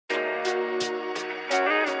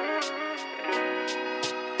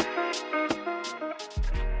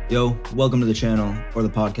Yo, welcome to the channel or the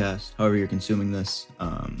podcast, however you're consuming this.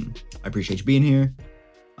 I appreciate you being here.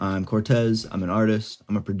 I'm Cortez. I'm an artist.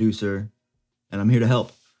 I'm a producer, and I'm here to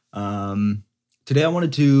help. Today's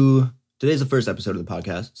the first episode of the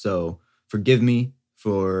podcast, so forgive me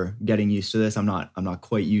for getting used to this. I'm not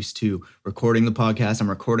quite used to recording the podcast. I'm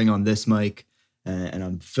recording on this mic, and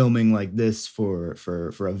I'm filming like this for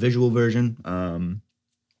a visual version.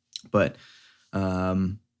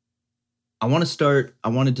 I wanted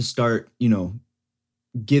to start,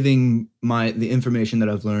 giving the information that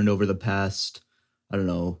I've learned over the past,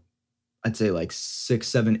 I'd say like 6,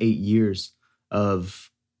 7, 8 years of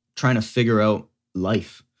trying to figure out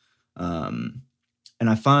life. And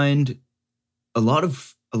I find a lot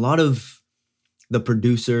of the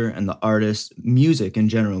producer and the artist, music in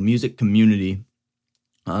general, music community,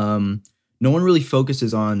 no one really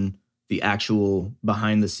focuses on the actual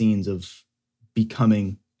behind the scenes of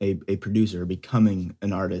becoming a producer, becoming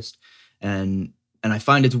an artist. And I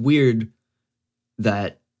find it's weird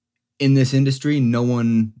that in this industry, no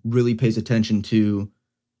one really pays attention to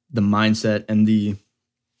the mindset and the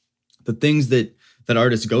things that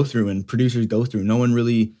artists go through and producers go through.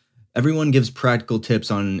 Everyone gives practical tips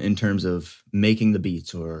in terms of making the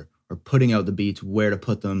beats or putting out the beats, where to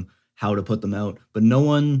put them, how to put them out. But no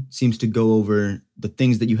one seems to go over the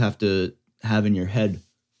things that you have to have in your head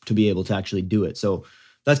to be able to actually do it. So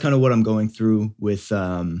that's kind of what I'm going through with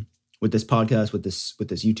this podcast, with this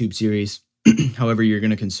YouTube series. However you're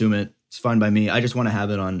going to consume it, it's fine by me. I just want to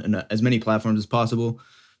have it on as many platforms as possible.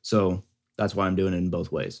 So that's why I'm doing it in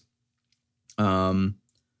both ways.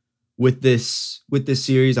 With this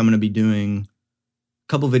series, I'm going to be doing a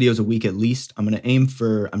couple videos a week at least. I'm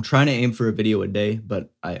trying to aim for a video a day,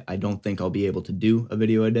 but I don't think I'll be able to do a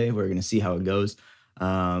video a day. We're going to see how it goes.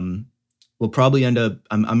 We'll probably end up,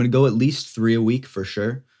 I'm going to go at least 3 a week for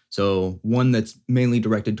sure. So one that's mainly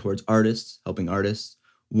directed towards artists, helping artists,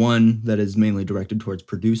 one that is mainly directed towards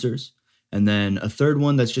producers, and then a third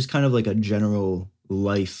one that's just kind of like a general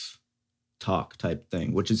life talk type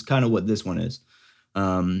thing, which is kind of what this one is.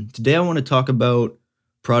 Today I want to talk about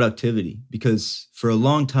productivity, because for a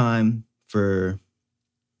long time, for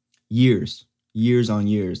years on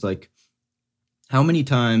years, like how many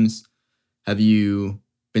times have you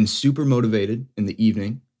been super motivated in the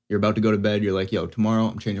evening? You're about to go to bed. You're like, yo, tomorrow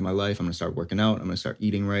I'm changing my life. I'm going to start working out. I'm going to start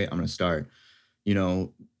eating right. I'm going to start,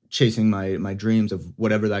 chasing my dreams of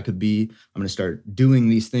whatever that could be. I'm going to start doing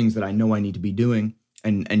these things that I know I need to be doing.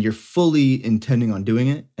 And you're fully intending on doing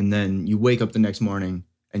it. And then you wake up the next morning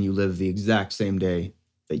and you live the exact same day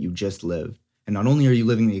that you just lived. And not only are you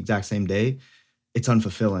living the exact same day, it's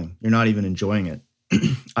unfulfilling. You're not even enjoying it.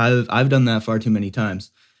 I've done that far too many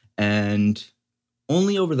times. And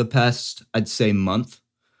only over the past, I'd say month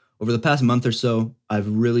or so, I've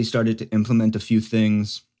really started to implement a few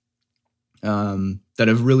things that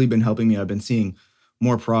have really been helping me. I've been seeing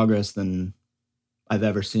more progress than I've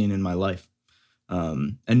ever seen in my life.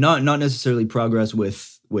 And not necessarily progress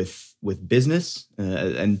with business,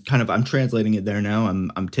 and kind of I'm translating it there now.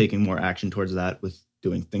 I'm taking more action towards that with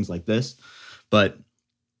doing things like this, but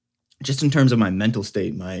just in terms of my mental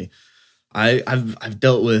state, I've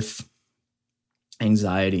dealt with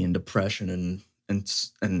anxiety and depression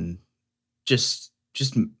and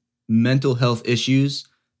just mental health issues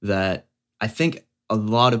that I think a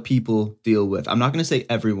lot of people deal with. I'm not going to say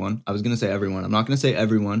everyone. I was going to say everyone. I'm not going to say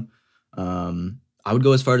everyone. I would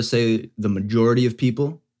go as far to say the majority of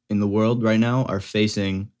people in the world right now are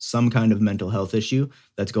facing some kind of mental health issue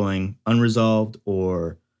that's going unresolved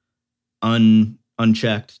or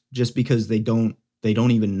unchecked, just because they don't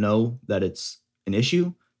even know that it's an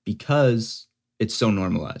issue, because it's so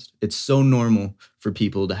normalized. It's so normal for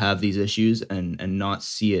people to have these issues and not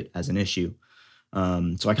see it as an issue.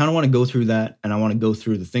 So I kind of want to go through that, and I want to go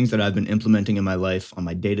through the things that I've been implementing in my life on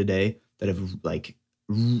my day-to-day that have like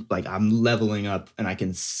I'm leveling up, and I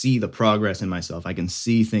can see the progress in myself. I can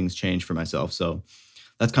see things change for myself. So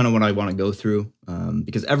that's kind of what I want to go through,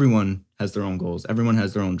 because everyone has their own goals. Everyone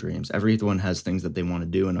has their own dreams. Everyone has things that they want to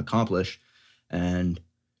do and accomplish. And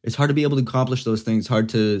it's hard to be able to accomplish those things. Hard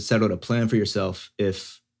to set out a plan for yourself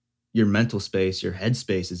if your mental space, your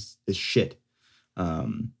headspace is shit.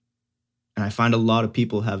 And I find a lot of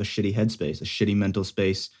people have a shitty headspace, a shitty mental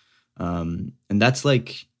space. And that's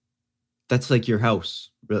like your house.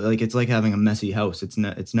 Like, it's like having a messy house.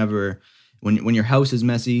 It's never, when your house is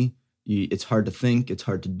messy, it's hard to think. It's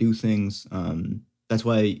hard to do things. That's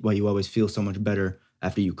why you always feel so much better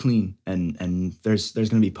after you clean. And there's going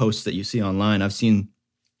to be posts that you see online. I've seen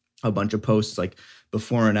a bunch of posts like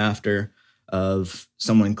before and after of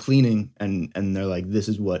someone cleaning and they're like, this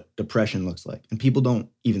is what depression looks like. And people don't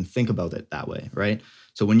even think about it that way, right?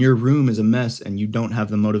 So when your room is a mess and you don't have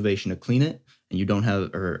the motivation to clean it, and you don't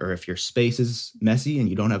have, or if your space is messy and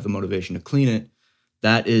you don't have the motivation to clean it,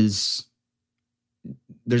 there's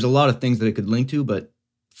a lot of things that it could link to, but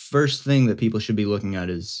first thing that people should be looking at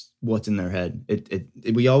is what's in their head.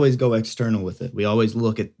 We always go external with it. We always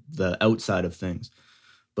look at the outside of things.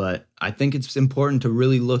 But I think it's important to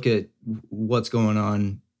really look at what's going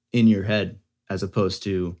on in your head as opposed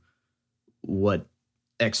to what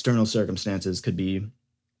external circumstances could be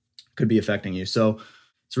affecting you. So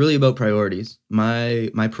it's really about priorities. My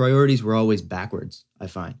priorities were always backwards, I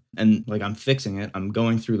find. And like I'm fixing it. I'm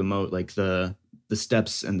going through the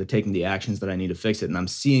steps and taking the actions that I need to fix it. And I'm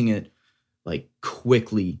seeing it like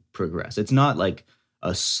quickly progress. It's not like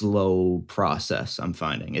a slow process, I'm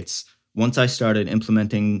finding. It's once I started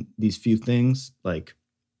implementing these few things, like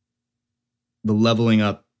the leveling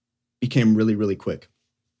up became really, really quick.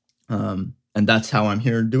 And that's how I'm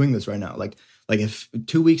here doing this right now. Like if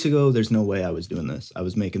 2 weeks ago, there's no way I was doing this. I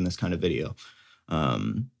was making this kind of video.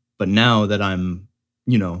 But now that I'm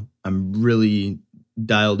really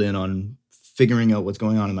dialed in on figuring out what's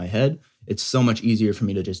going on in my head, it's so much easier for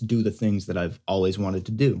me to just do the things that I've always wanted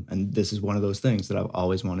to do. And this is one of those things that I've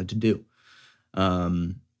always wanted to do.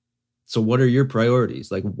 So what are your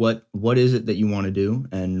priorities? Like what is it that you want to do?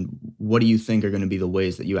 And what do you think are going to be the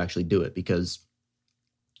ways that you actually do it? Because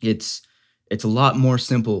it's a lot more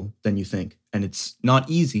simple than you think. And it's not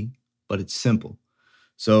easy, but it's simple.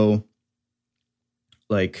 So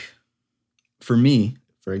like for me,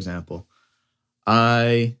 for example,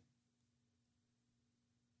 let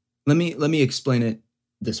me explain it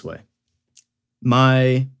this way.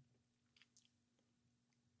 My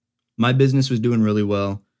business was doing really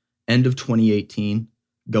well. End of 2018,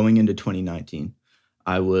 going into 2019,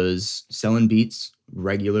 I was selling beats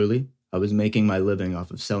regularly. I was making my living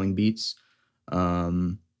off of selling beats.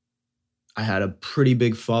 I had a pretty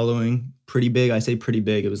big following, pretty big. I say pretty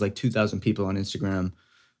big. It was like 2,000 people on Instagram,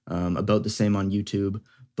 about the same on YouTube.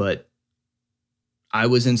 But I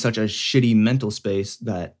was in such a shitty mental space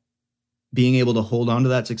that being able to hold on to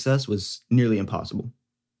that success was nearly impossible.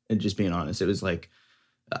 And just being honest, it was like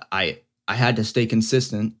I had to stay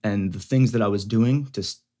consistent, and the things that I was doing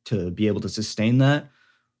to be able to sustain that,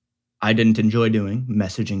 I didn't enjoy doing,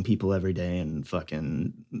 messaging people every day and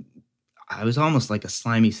fucking, I was almost like a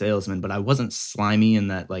slimy salesman, but I wasn't slimy in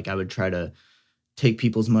that like I would try to take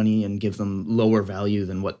people's money and give them lower value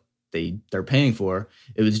than what they're paying for.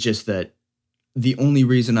 It was just that the only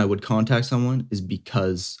reason I would contact someone is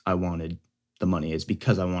because I wanted the money, is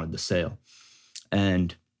because I wanted the sale.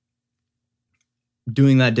 And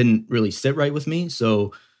doing that didn't really sit right with me.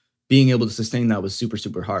 So being able to sustain that was super,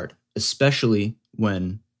 super hard, especially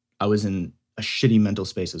when I was in a shitty mental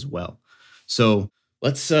space as well. So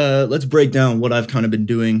let's break down what I've kind of been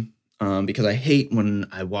doing, because I hate when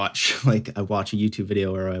I watch a YouTube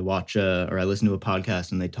video or I listen to a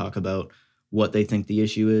podcast and they talk about what they think the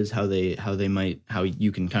issue is, how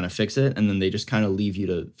you can kind of fix it, and then they just kind of leave you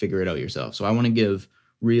to figure it out yourself. So I want to give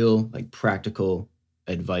real like practical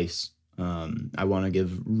advice. I want to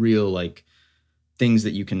give real like things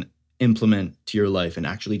that you can implement to your life and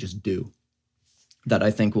actually just do, that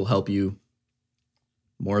I think will help you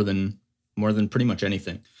more than pretty much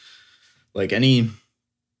anything. Like any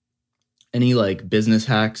like business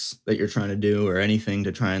hacks that you're trying to do, or anything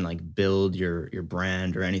to try and like build your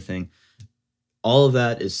brand or anything, all of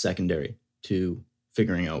that is secondary to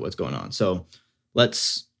figuring out what's going on. So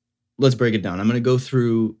let's break it down. I'm going to go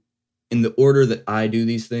through in the order that I do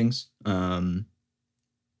these things, and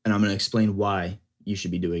I'm going to explain why you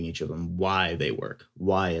should be doing each of them, why they work,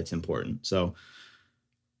 why it's important. So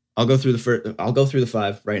I'll go through the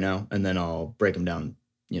 5 right now, and then I'll break them down,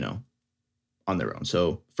 on their own.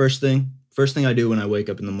 So first thing I do when I wake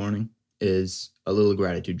up in the morning is a little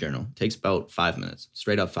gratitude journal. It takes about 5 minutes,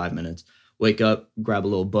 straight up 5 minutes. Wake up, grab a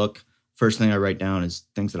little book. First thing I write down is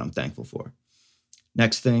things that I'm thankful for.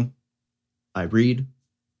 Next thing, I read,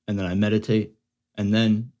 and then I meditate, and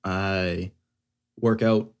then I work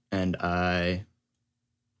out, and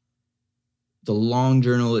the long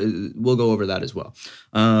journal, we'll go over that as well.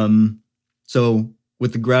 So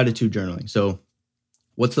with the gratitude journaling, so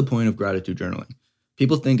what's the point of gratitude journaling?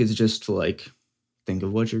 People think it's just to like, think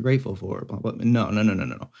of what you're grateful for. Blah, blah.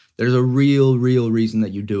 No. There's a real reason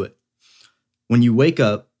that you do it. When you wake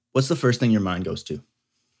up, what's the first thing your mind goes to?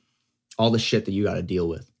 All the shit that you got to deal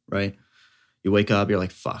with, right? You wake up, you're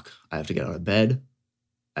like, fuck, I have to get out of bed.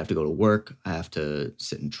 I have to go to work, I have to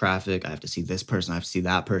sit in traffic, I have to see this person, I have to see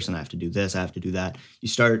that person, I have to do this, I have to do that. You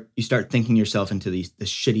start thinking yourself into this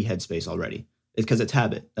shitty headspace already. It's because it's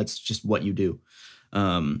habit. That's just what you do.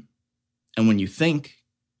 Um, and when you think,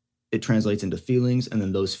 it translates into feelings, and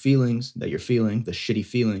then those feelings that you're feeling, the shitty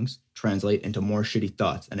feelings, translate into more shitty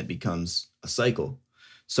thoughts, and it becomes a cycle.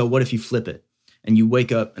 So what if you flip it and you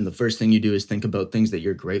wake up and the first thing you do is think about things that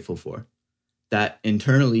you're grateful for? That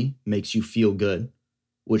internally makes you feel good,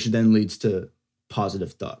 which then leads to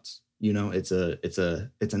positive thoughts. It's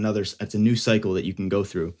a new cycle that you can go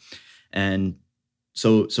through. And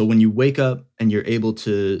so when you wake up and you're able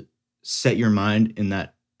to set your mind in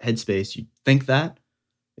that headspace, you think that,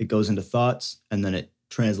 it goes into thoughts, and then it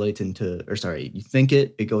translates into, you think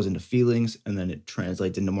it goes into feelings, and then it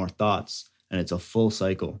translates into more thoughts, and it's a full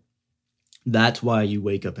cycle. That's why you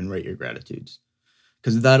wake up and write your gratitudes,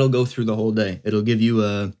 because that'll go through the whole day. It'll give you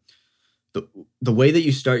the way that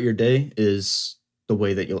you start your day is the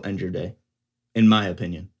way that you'll end your day, in my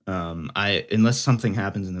opinion. Unless something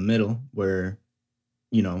happens in the middle where,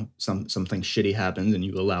 something shitty happens and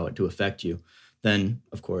you allow it to affect you, then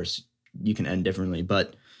of course you can end differently.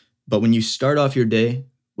 But when you start off your day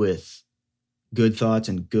with good thoughts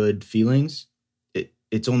and good feelings,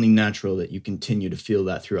 it's only natural that you continue to feel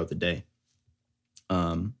that throughout the day.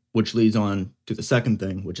 Which leads on to the second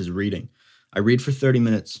thing, which is reading. I read for 30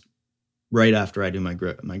 minutes right after I do my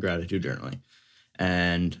gratitude journaling.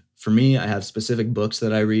 And for me, I have specific books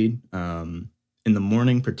that I read. In the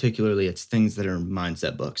morning, particularly, it's things that are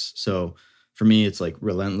mindset books. So for me, it's like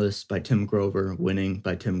Relentless by Tim Grover, Winning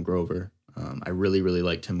by Tim Grover. I really, really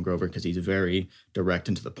like Tim Grover because he's very direct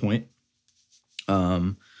and to the point.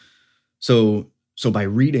 So by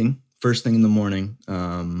reading first thing in the morning,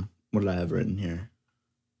 what did I have written here?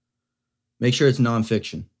 Make sure it's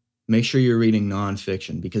nonfiction. Make sure you're reading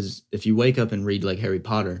nonfiction, because if you wake up and read like Harry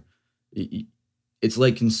Potter, it's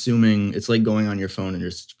like going on your phone and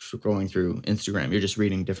just scrolling through Instagram. You're just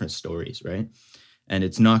reading different stories, right? And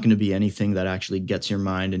it's not going to be anything that actually gets your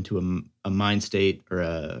mind into a mind state or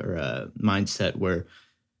a mindset where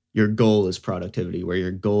your goal is productivity, where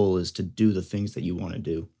your goal is to do the things that you want to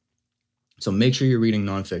do. So make sure you're reading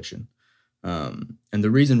nonfiction. And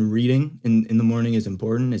the reason reading in the morning is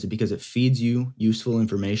important is because it feeds you useful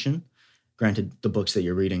information. Granted, the books that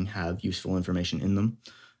you're reading have useful information in them.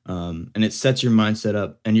 And it sets your mindset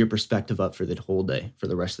up and your perspective up for the whole day, for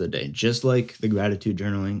the rest of the day, just like the gratitude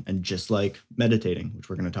journaling and just like meditating, which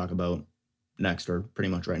we're going to talk about next, or pretty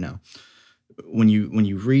much right now. When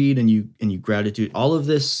you read and you gratitude, all of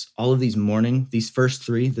these first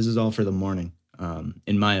three, this is all for the morning.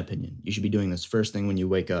 In my opinion, you should be doing this first thing when you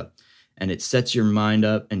wake up, and it sets your mind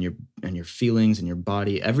up and your feelings and your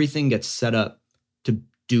body. Everything gets set up to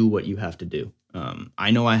do what you have to do.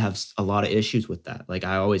 I know I have a lot of issues with that. Like,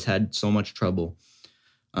 I always had so much trouble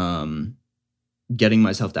getting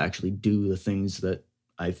myself to actually do the things that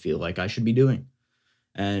I feel like I should be doing.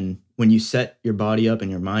 And when you set your body up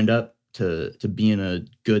and your mind up to be in a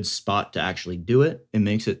good spot to actually do it, it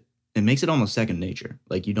makes it almost second nature.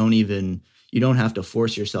 Like, you don't have to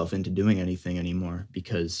force yourself into doing anything anymore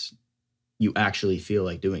because you actually feel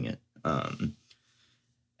like doing it.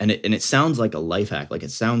 And it sounds like a life hack. Like, it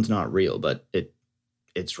sounds not real, but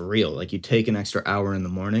it's real. Like, you take an extra hour in the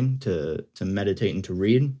morning to meditate and to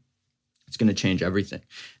read, it's going to change everything.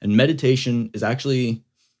 And meditation is actually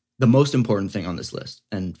the most important thing on this list.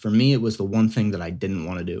 And for me, it was the one thing that I didn't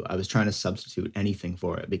want to do. I was trying to substitute anything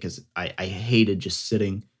for it because I hated just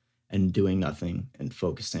sitting and doing nothing and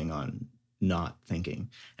focusing on not thinking.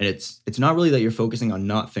 And it's not really that you're focusing on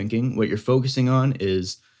not thinking. What you're focusing on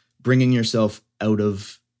is bringing yourself out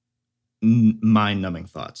of mind-numbing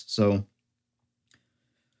thoughts. So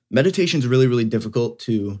meditation is really, really difficult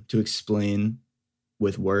to explain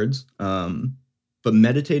with words. But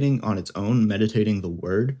meditating on its own, meditating the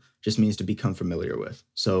word, just means to become familiar with.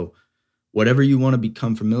 So whatever you want to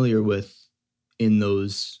become familiar with in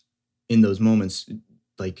those moments,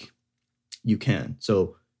 like, you can.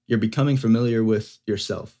 So you're becoming familiar with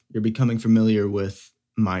yourself. You're becoming familiar with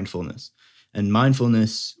mindfulness. And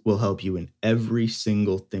mindfulness will help you in every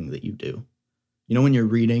single thing that you do. When you're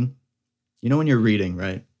reading,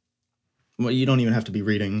 right? Well, you don't even have to be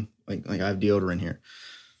reading. Like I have deodorant here.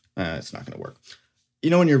 It's not going to work.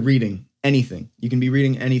 When you're reading anything, you can be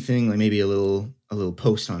reading anything, like maybe a little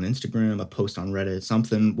post on Instagram, a post on Reddit,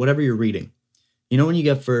 something, whatever you're reading. When you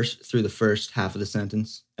get through the first half of the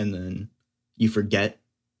sentence and then you forget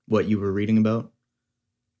what you were reading about,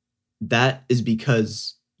 that is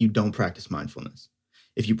because you don't practice mindfulness.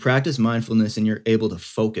 if you practice mindfulness and you're able to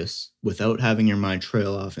focus without having your mind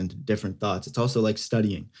trail off into different thoughts, it's also like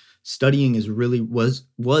studying. Studying is really was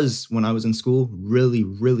when I was in school really,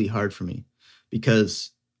 really hard for me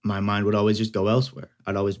because my mind would always just go elsewhere.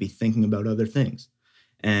 I'd always be thinking about other things.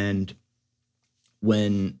 And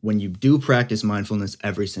when you do practice mindfulness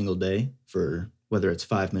every single day for whether it's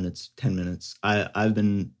 5 minutes, 10 minutes, I've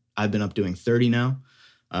been up doing 30 now.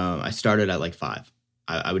 I started at like 5.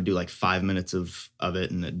 I would do like 5 minutes of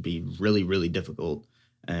it, and it'd be really, really difficult.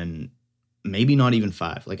 And maybe not even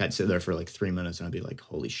 5. Like I'd sit there for like 3 minutes and I'd be like,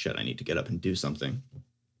 holy shit, I need to get up and do something.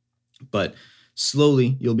 But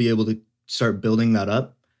slowly you'll be able to start building that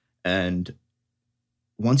up. And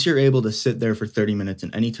once you're able to sit there for 30 minutes,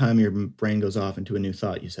 and anytime your brain goes off into a new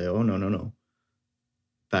thought, you say, oh, no.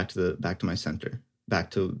 Back to my center,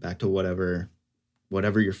 back to whatever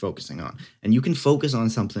you're focusing on. And you can focus on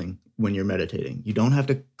something when you're meditating. You don't have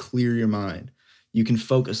to clear your mind. You can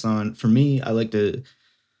focus on, for me, I like to,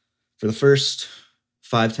 for the first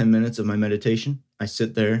 5-10 minutes of my meditation, I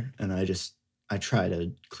sit there and I try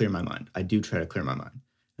to clear my mind. I do try to clear my mind.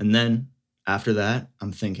 And then after that,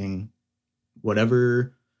 I'm thinking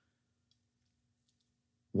whatever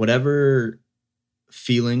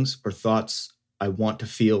feelings or thoughts I want to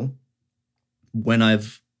feel when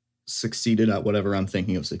I've succeeded at whatever I'm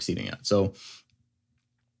thinking of succeeding at. So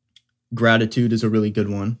gratitude is a really good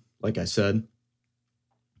one, like I said.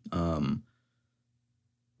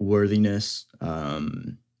 Worthiness,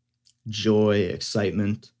 joy,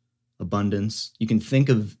 excitement, abundance. You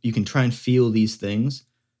can try and feel these things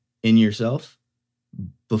in yourself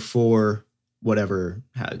before whatever,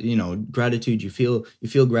 gratitude. You feel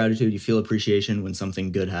gratitude, you feel appreciation when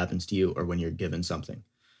something good happens to you or when you're given something.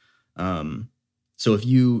 So if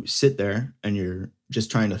you sit there and you're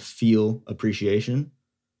just trying to feel appreciation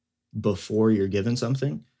before you're given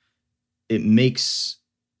something, it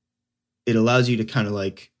allows you to kind of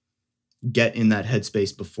like get in that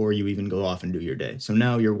headspace before you even go off and do your day. So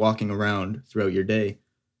now you're walking around throughout your day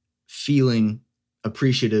feeling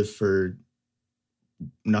appreciative for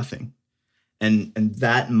nothing. And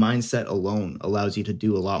that mindset alone allows you to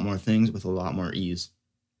do a lot more things with a lot more ease.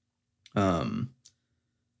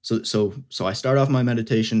 So I start off my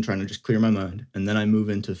meditation trying to just clear my mind, and then I move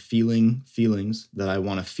into feeling feelings that I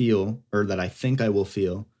want to feel or that I think I will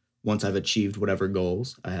feel once I've achieved whatever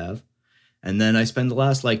goals I have. And then I spend the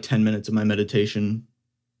last like 10 minutes of my meditation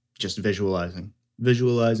just visualizing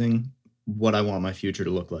what I want my future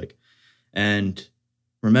to look like. And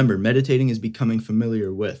remember, meditating is becoming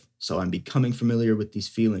familiar with. So I'm becoming familiar with these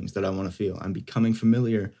feelings that I want to feel. I'm becoming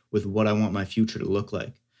familiar with what I want my future to look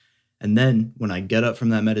like. And then when I get up from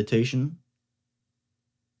that meditation,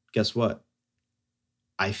 guess what?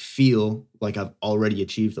 I feel like I've already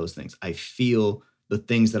achieved those things. I feel the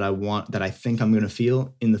things that I want, that I think I'm going to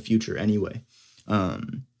feel in the future anyway.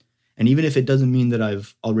 And even if it doesn't mean that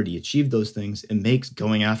I've already achieved those things, it makes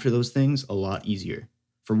going after those things a lot easier.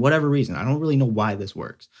 For whatever reason, I don't really know why this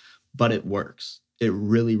works, but it works. It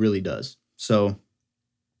really, really does. So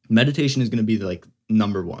meditation is going to be like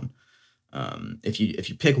number one. If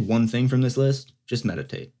you pick one thing from this list, just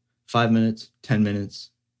meditate. 5 minutes, 10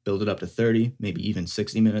 minutes, build it up to 30, maybe even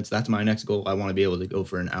 60 minutes. That's my next goal. I want to be able to go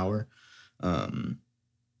for an hour.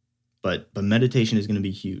 But meditation is going to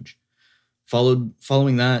be huge.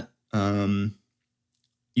 Following that,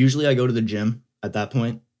 usually I go to the gym at that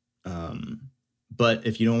point. But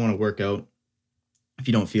if you don't want to work out, if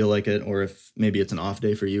you don't feel like it, or if maybe it's an off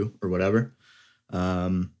day for you or whatever,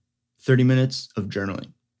 30 minutes of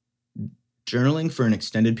journaling. Journaling for an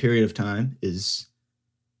extended period of time is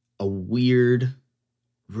a weird,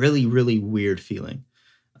 really, really weird feeling.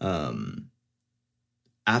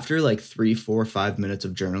 After like 3, 4, 5 minutes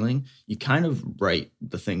of journaling, you kind of write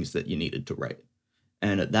the things that you needed to write.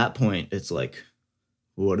 And at that point, it's like,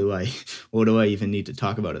 what do I even need to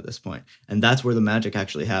talk about at this point? And that's where the magic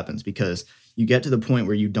actually happens, because you get to the point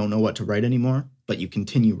where you don't know what to write anymore, but you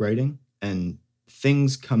continue writing and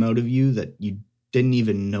things come out of you that you didn't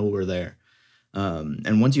even know were there.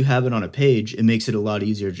 And once you have it on a page, it makes it a lot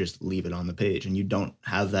easier to just leave it on the page, and you don't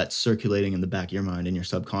have that circulating in the back of your mind in your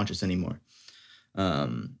subconscious anymore.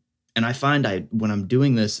 And I find when I'm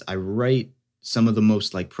doing this, I write some of the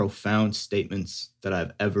most like profound statements that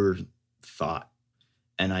I've ever thought.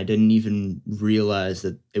 And I didn't even realize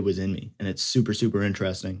that it was in me. And it's super, super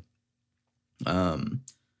interesting.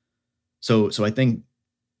 So I think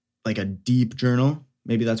like a deep journal,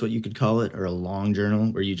 maybe that's what you could call it, or a long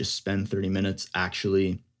journal where you just spend 30 minutes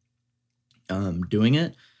actually doing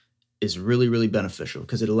it, is really, really beneficial,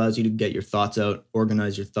 because it allows you to get your thoughts out,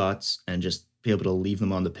 organize your thoughts, and just be able to leave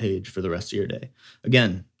them on the page for the rest of your day.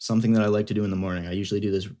 Again, something that I like to do in the morning. I usually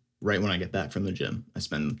do this right when I get back from the gym. I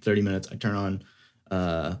spend 30 minutes. I turn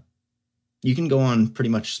on, you can go on pretty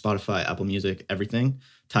much Spotify, Apple Music, everything.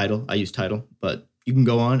 Tidal, I use Tidal, but you can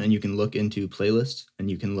go on and you can look into playlists and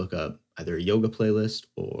you can look up either a yoga playlist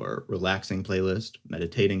or relaxing playlist,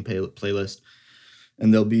 meditating playlist.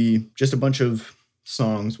 And there'll be just a bunch of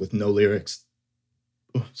songs with no lyrics.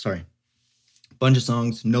 Oh, sorry. Bunch of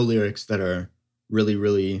songs, no lyrics that are really,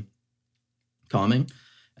 really calming.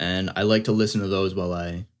 And I like to listen to those while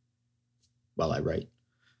I write.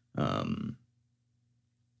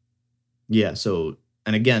 Yeah, so,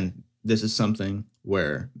 and again, this is something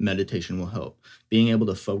where meditation will help. Being able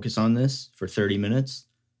to focus on this for 30 minutes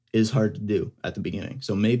is hard to do at the beginning.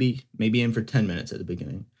 So maybe aim for 10 minutes at the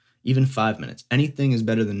beginning, even 5 minutes. Anything is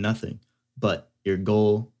better than nothing, but your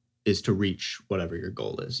goal is to reach whatever your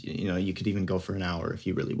goal is. You know, you could even go for an hour if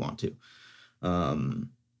you really want to.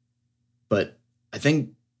 But I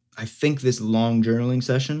think this long journaling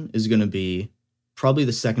session is going to be probably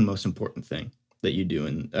the second most important thing that you do.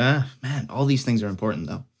 And man, all these things are important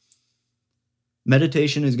though.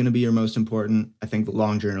 Meditation is going to be your most important. I think the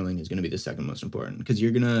long journaling is going to be the second most important, because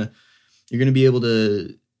you're going to be able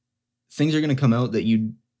to, things are going to come out that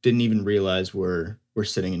you didn't even realize were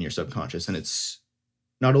sitting in your subconscious. And it's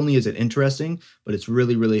not only is it interesting, but it's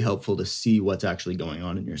really, really helpful to see what's actually going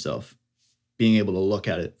on in yourself, being able to look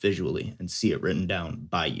at it visually and see it written down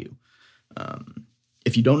by you.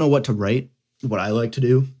 If you don't know what to write, what I like to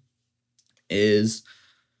do is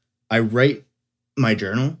I write my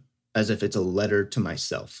journal as if it's a letter to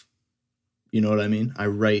myself. You know what I mean? I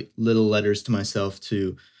write little letters to myself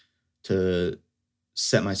to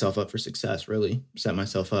set myself up for success, really set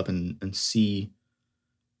myself up and see.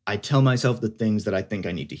 I tell myself the things that I think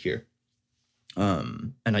I need to hear.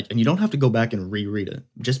 And you don't have to go back and reread it.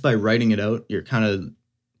 Just by writing it out, you're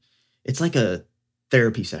it's like a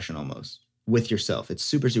therapy session almost with yourself. It's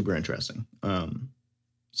super, super interesting.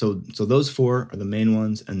 So those 4 are the main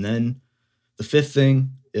ones. And then the 5th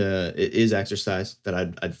thing is exercise that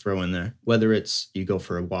I'd throw in there. Whether it's you go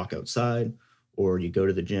for a walk outside or you go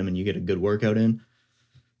to the gym and you get a good workout in,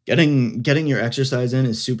 getting your exercise in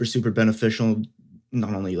is super, super beneficial.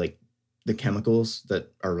 Not only like the chemicals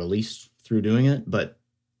that are released through doing it, but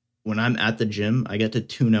when I'm at the gym, I get to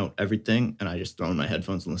tune out everything and I just throw in my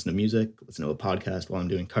headphones and listen to music, listen to a podcast while I'm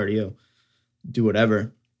doing cardio, do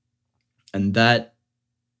whatever. And that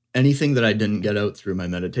anything that I didn't get out through my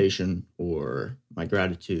meditation or my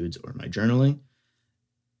gratitudes or my journaling,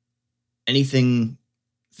 anything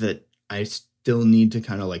that I still need to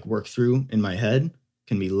kind of like work through in my head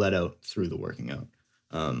can be let out through the working out,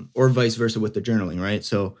 or vice versa with the journaling, right?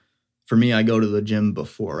 So for me, I go to the gym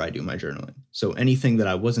before I do my journaling. So anything that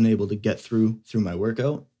I wasn't able to get through my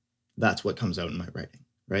workout, that's what comes out in my writing,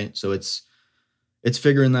 right? So it's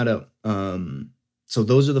figuring that out. So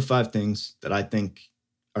those are the 5 things that I think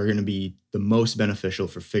are going to be the most beneficial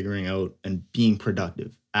for figuring out and being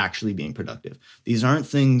productive, actually being productive. These aren't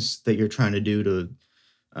things that you're trying to do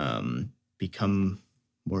to become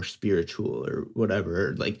more spiritual or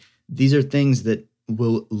whatever. Like, these are things that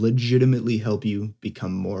will legitimately help you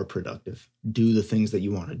become more productive, do the things that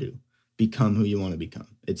you want to do, become who you want to become.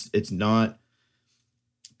 It's not,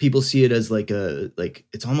 people see it as like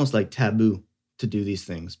it's almost like taboo to do these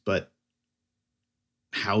things, but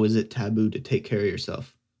how is it taboo to take care of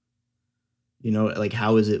yourself? You know, like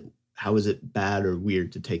how is it bad or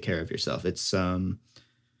weird to take care of yourself? It's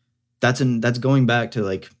that's going back to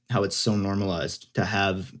like how it's so normalized to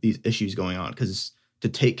have these issues going on, because to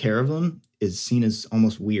take care of them is seen as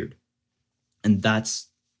almost weird. And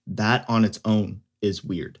that on its own is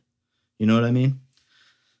weird. You know what I mean?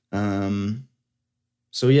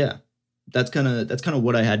 So yeah, that's kind of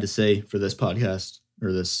what I had to say for this podcast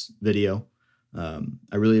or this video.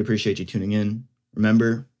 I really appreciate you tuning in.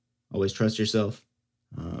 Remember, always trust yourself.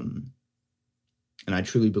 And I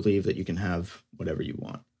truly believe that you can have whatever you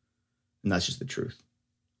want. And that's just the truth.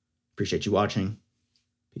 Appreciate you watching.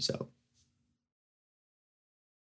 Peace out.